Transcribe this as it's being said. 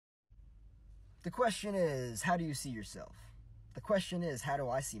The question is, how do you see yourself? The question is, how do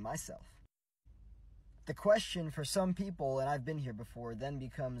I see myself? The question for some people, and I've been here before, then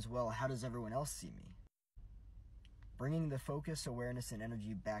becomes, well, how does everyone else see me? Bringing the focus, awareness, and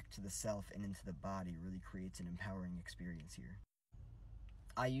energy back to the self and into the body really creates an empowering experience here.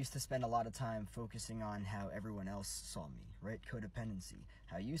 I used to spend a lot of time focusing on how everyone else saw me, right? Codependency.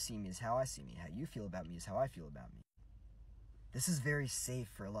 How you see me is how I see me. How you feel about me is how I feel about me. This is very safe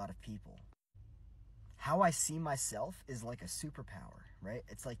for a lot of people. How I see myself is like a superpower, right?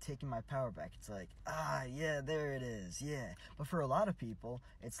 It's like taking my power back. It's like, yeah, there it is, yeah. But for a lot of people,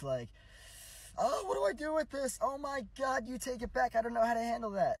 it's like, oh, what do I do with this? Oh my God, you take it back. I don't know how to handle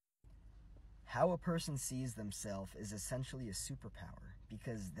that. How a person sees themselves is essentially a superpower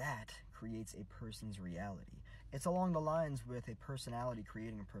because that creates a person's reality. It's along the lines with a personality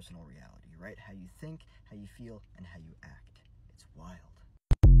creating a personal reality, right? How you think, how you feel, and how you act. It's wild.